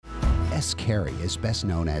S. Carey is best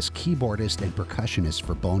known as keyboardist and percussionist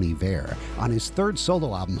for Bon Iver. On his third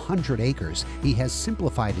solo album, 100 Acres, he has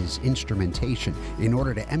simplified his instrumentation in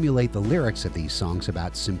order to emulate the lyrics of these songs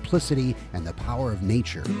about simplicity and the power of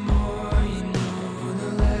nature.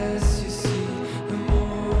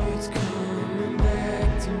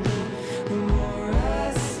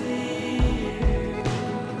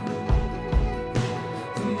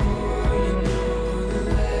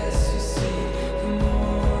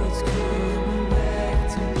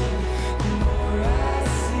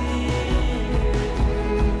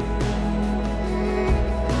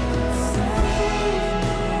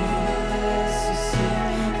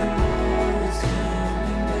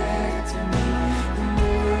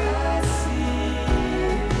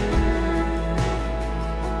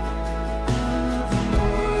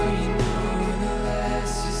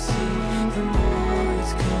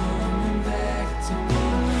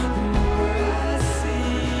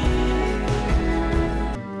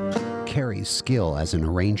 Carey's skill as an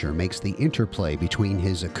arranger makes the interplay between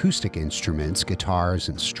his acoustic instruments, guitars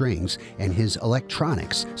and strings, and his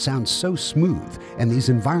electronics sound so smooth, and these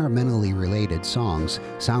environmentally related songs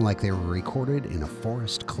sound like they were recorded in a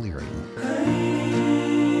forest clearing.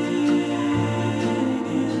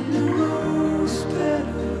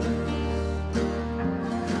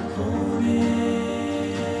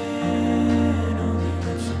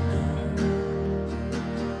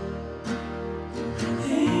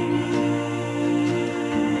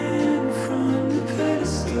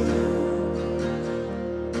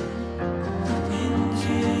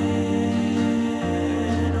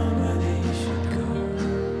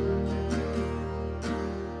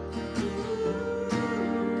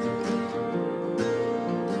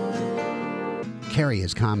 Carey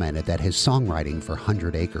has commented that his songwriting for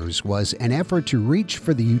 100 Acres was an effort to reach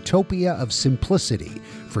for the utopia of simplicity,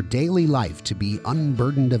 for daily life to be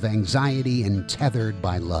unburdened of anxiety and tethered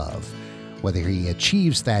by love. Whether he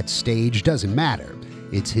achieves that stage doesn't matter.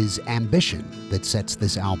 It's his ambition that sets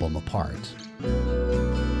this album apart.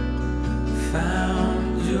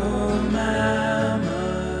 Found your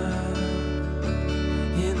mama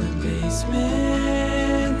in the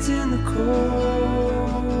basement in the cold.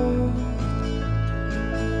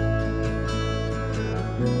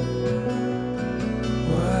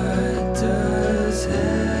 What does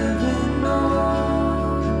heaven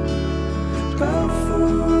know about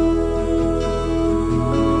fool's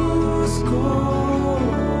gold?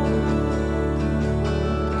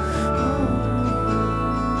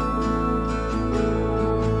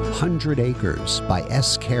 100 Acres by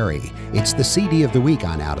S. Carey. It's the CD of the week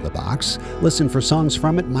on Out of the Box. Listen for songs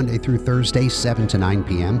from it Monday through Thursday, 7 to 9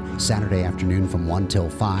 p.m., Saturday afternoon from 1 till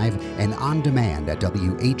 5, and on demand at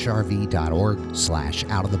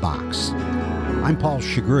whrv.org/outofthebox. I'm Paul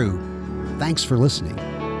Chagru. Thanks for listening.